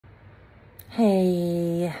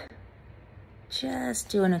Hey, just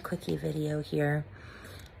doing a quickie video here.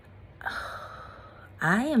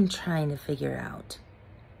 I am trying to figure out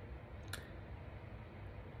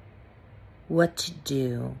what to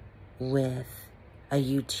do with a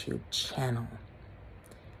YouTube channel.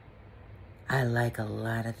 I like a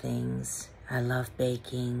lot of things. I love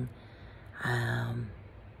baking. I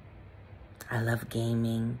love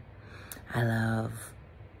gaming. I love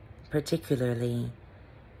particularly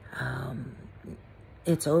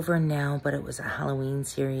it's over now, but it was a Halloween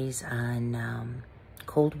series on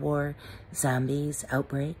Cold War Zombies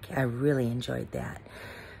Outbreak. I really enjoyed that.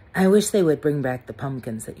 I wish they would bring back the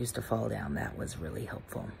pumpkins that used to fall down. That was really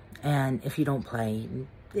helpful. And if you don't play,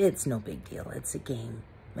 it's no big deal. It's a game.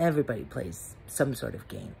 Everybody plays some sort of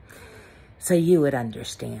game. So you would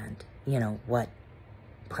understand, you know, what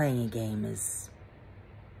playing a game is,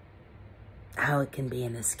 how it can be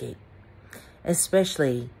an escape.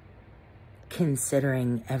 Especially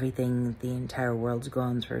considering everything the entire world's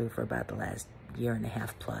gone through for about the last year and a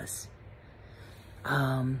half plus.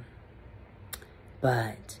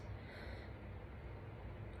 But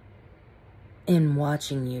in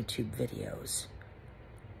watching YouTube videos,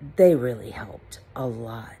 they really helped a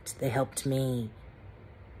lot. They helped me.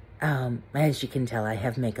 As you can tell, I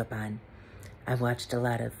have makeup on. I watched a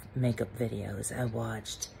lot of makeup videos. I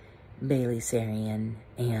watched Bailey Sarian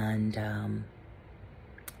and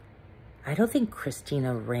I don't think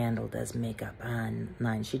Christina Randall does makeup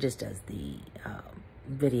online. She just does the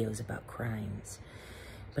videos about crimes.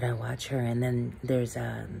 But I watch her, and then there's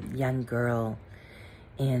a young girl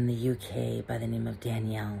in the UK by the name of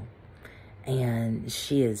Danielle, and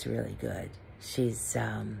she is really good. She's,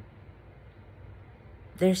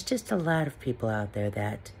 there's just a lot of people out there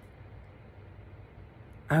that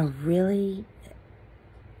are really,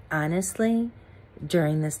 honestly,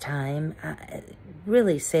 during this time,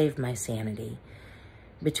 really saved my sanity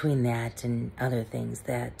between that and other things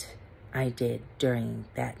that I did during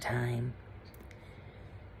that time.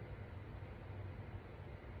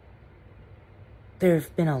 There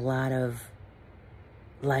have been a lot of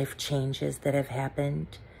life changes that have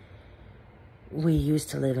happened. We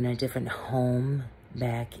used to live in a different home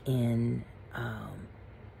back in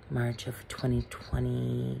March of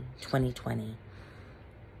 2020.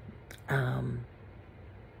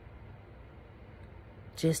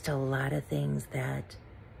 Just a lot of things that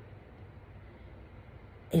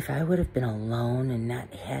if I would have been alone and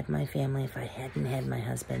not had my family, if I hadn't had my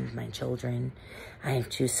husband, my children, I have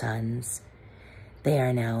 2 sons. They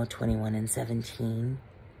are now 21 and 17.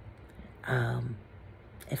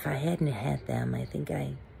 If I hadn't had them, I think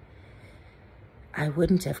I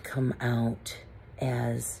wouldn't have come out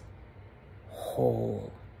as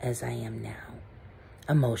whole as I am now,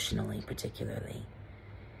 emotionally particularly.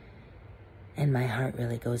 And my heart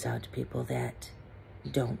really goes out to people that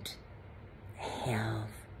don't have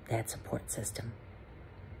that support system.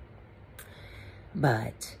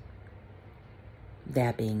 But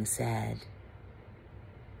that being said,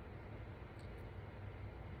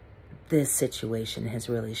 this situation has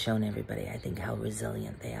really shown everybody, I think, how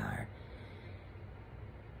resilient they are.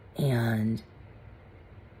 And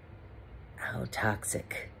how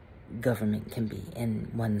toxic government can be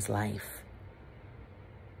in one's life.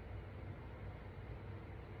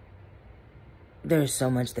 There's so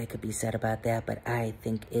much that could be said about that, but I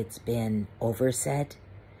think it's been oversaid.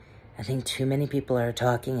 I think too many people are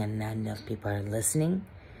talking and not enough people are listening.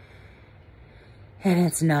 And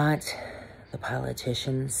it's not the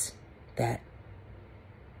politicians that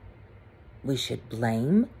we should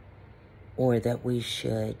blame or that we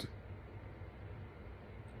should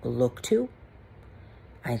look to.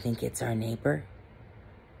 I think it's our neighbor.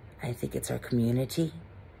 I think it's our community.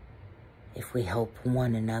 If we help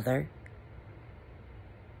one another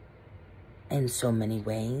in so many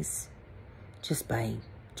ways, just by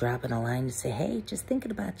dropping a line to say, hey, just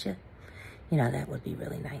thinking about you. You know, that would be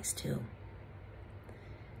really nice too.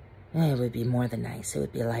 It would be more than nice. It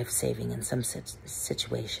would be life-saving in some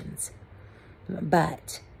situations.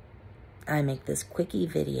 But I make this quickie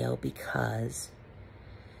video because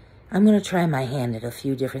I'm going to try my hand at a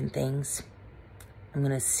few different things. I'm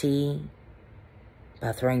going to see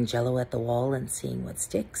about throwing Jell-O at the wall and seeing what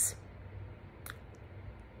sticks.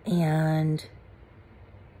 And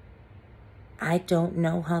I don't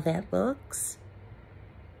know how that looks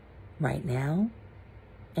right now.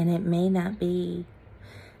 And it may not be,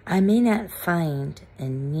 I may not find a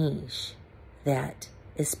niche that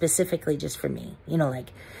is specifically just for me. You know, like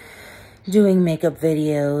doing makeup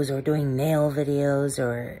videos or doing nail videos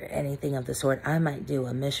or anything of the sort. I might do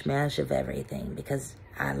a mishmash of everything because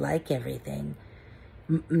I like everything.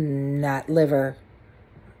 Not liver,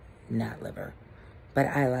 not liver. But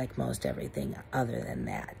I like most everything other than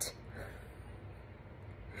that.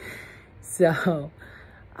 So,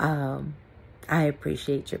 I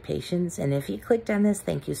appreciate your patience. And if you clicked on this,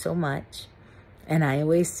 thank you so much. And I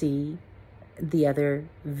always see the other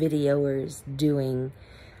videoers doing,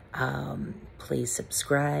 please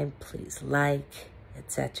subscribe, please like,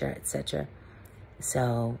 etc., etc.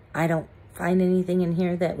 So I don't find anything in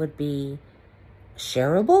here that would be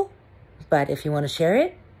shareable, but if you want to share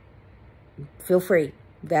it, feel free.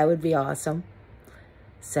 That would be awesome.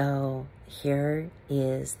 So here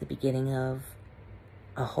is the beginning of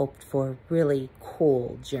a hoped for really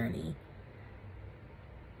cool journey.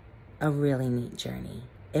 A really neat journey.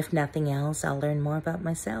 If nothing else, I'll learn more about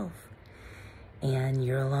myself. And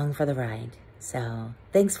you're along for the ride. So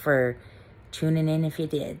thanks for tuning in if you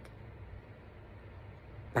did.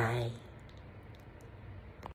 Bye.